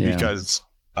because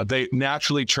they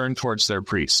naturally turn towards their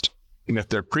priest. And if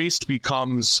their priest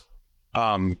becomes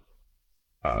tightened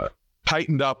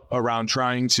up around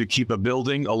trying to keep a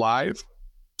building alive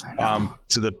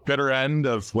to the bitter end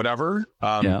of whatever,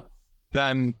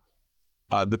 then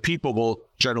the people will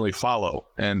generally follow.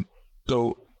 And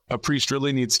so a priest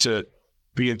really needs to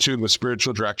be in tune with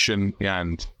spiritual direction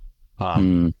and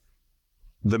the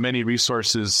many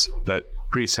resources that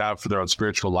priests have for their own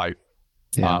spiritual life,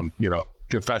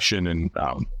 confession and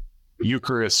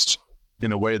Eucharist,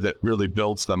 in a way that really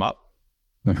builds them up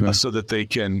so that they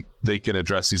can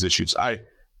address these issues.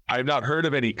 I've not heard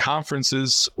of any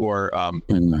conferences or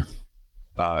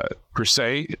per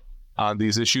se on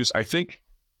these issues. I think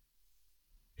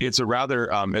it's a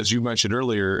rather, as you mentioned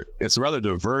earlier, it's a rather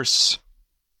diverse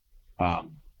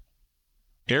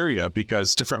area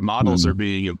because different models are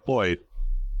being employed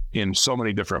in so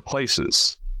many different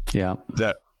places. Yeah,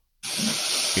 that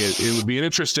it would be an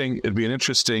interesting.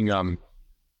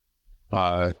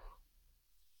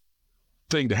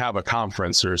 Thing to have a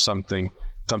conference or some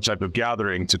type of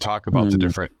gathering to talk about the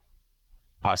different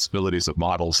possibilities of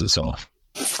models and so on.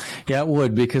 Yeah, it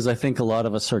would, because I think a lot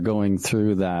of us are going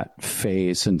through that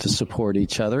phase, and to support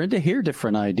each other and to hear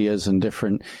different ideas and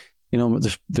different,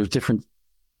 there's different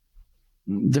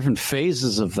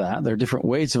phases of that. There are different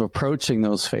ways of approaching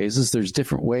those phases. There's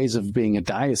different ways of being a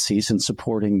diocese and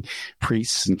supporting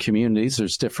priests and communities.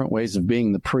 There's different ways of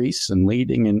being the priests and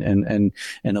leading and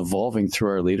evolving through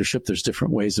our leadership. There's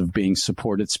different ways of being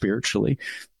supported spiritually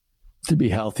to be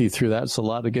healthy through that. It's a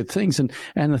lot of good things. And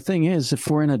the thing is, if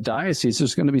we're in a diocese,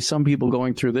 there's going to be some people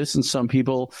going through this and some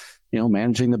people,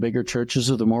 managing the bigger churches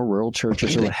or the more rural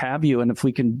churches or what have you. And if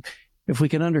we can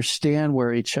understand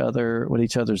what each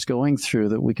other's going through,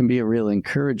 that we can be a real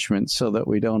encouragement so that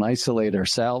we don't isolate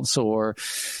ourselves or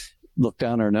look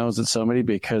down our nose at somebody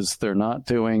because they're not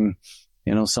doing,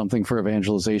 something for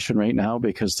evangelization right now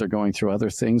because they're going through other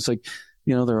things. Like,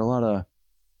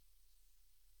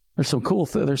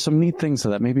 there's some neat things to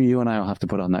that. Maybe you and I will have to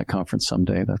put on that conference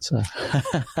someday.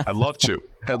 I'd love to.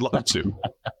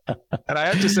 And I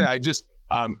have to say, I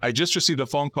just received a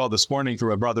phone call this morning from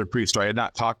a brother priest who I had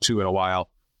not talked to in a while.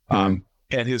 And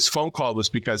his phone call was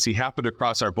because he happened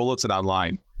across our bulletin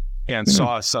online and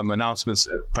saw some announcements,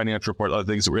 financial report, other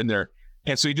things that were in there.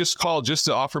 And so he just called just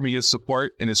to offer me his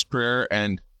support and his prayer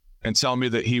and tell me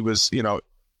that he was,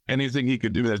 anything he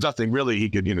could do. There's nothing really he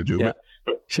could, do. Yeah.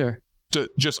 But sure. To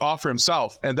just offer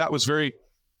himself. And that was very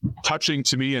touching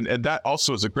to me. And that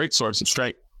also is a great source of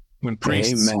strength when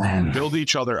priests build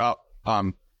each other up.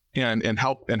 And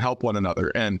help one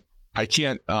another. And I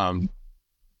can't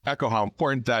echo how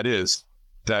important that is,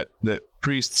 that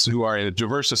priests who are in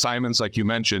diverse assignments, like you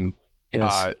mentioned,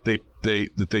 they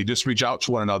just reach out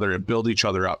to one another and build each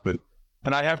other up. And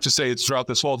I have to say, it's throughout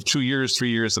this whole 3 years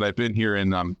that I've been here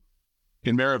in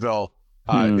Maryville,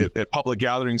 at public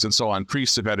gatherings and so on,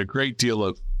 priests have had a great deal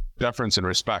of deference and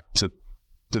respect to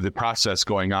the process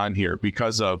going on here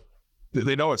because of,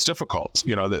 they know it's difficult,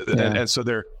 and so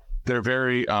they're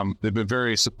very, they've been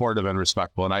very supportive and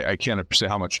respectful. And I can't say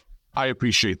how much I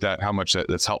appreciate that, how much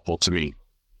that's helpful to me.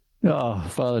 Oh,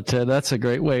 Father Ted, that's a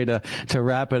great way to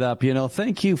wrap it up.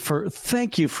 Thank you for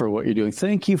what you're doing.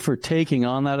 Thank you for taking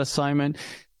on that assignment,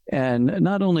 and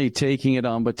not only taking it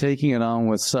on, but taking it on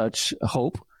with such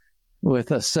hope,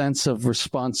 with a sense of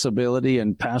responsibility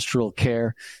and pastoral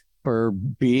care, for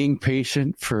being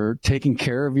patient, for taking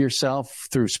care of yourself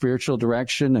through spiritual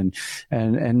direction,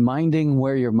 and minding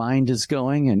where your mind is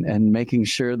going, and making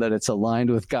sure that it's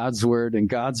aligned with God's word and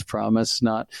God's promise,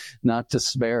 not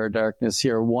despair or darkness.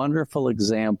 You're a wonderful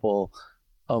example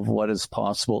of what is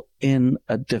possible in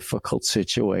a difficult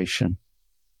situation.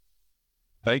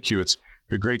 Thank you. It's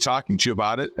been great talking to you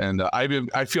about it. And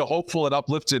I feel hopeful and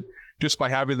uplifted just by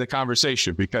having the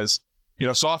conversation, because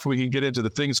so often we can get into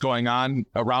the things going on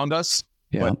around us,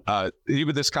 but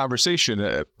even this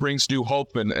conversation brings new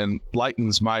hope and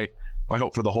lightens my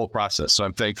hope for the whole process. So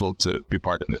I'm thankful to be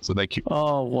part of it. So thank you.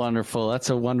 Oh, wonderful. That's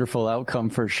a wonderful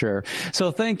outcome for sure.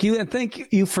 So thank you. And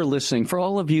thank you for listening. For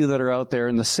all of you that are out there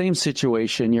in the same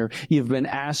situation, you've been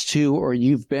asked to, or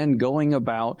you've been going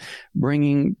about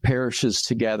bringing parishes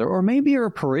together, or maybe you're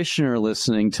a parishioner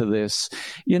listening to this.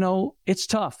 It's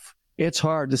tough. It's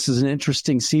hard. This is an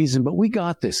interesting season, but we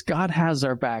got this. God has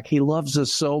our back. He loves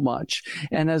us so much.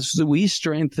 And as we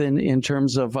strengthen in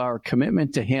terms of our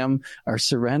commitment to Him, our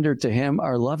surrender to Him,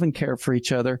 our love and care for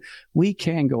each other, we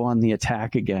can go on the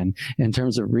attack again in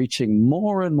terms of reaching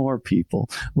more and more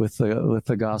people with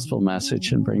the gospel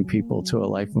message, and bring people to a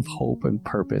life of hope and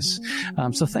purpose.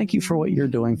 So thank you for what you're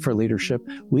doing for leadership.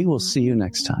 We will see you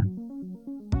next time.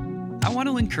 I want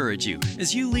to encourage you,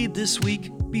 as you lead this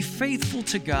week, be faithful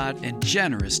to God and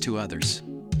generous to others.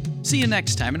 See you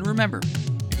next time, and remember,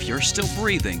 if you're still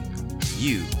breathing,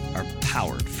 you are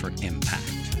powered for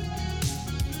impact.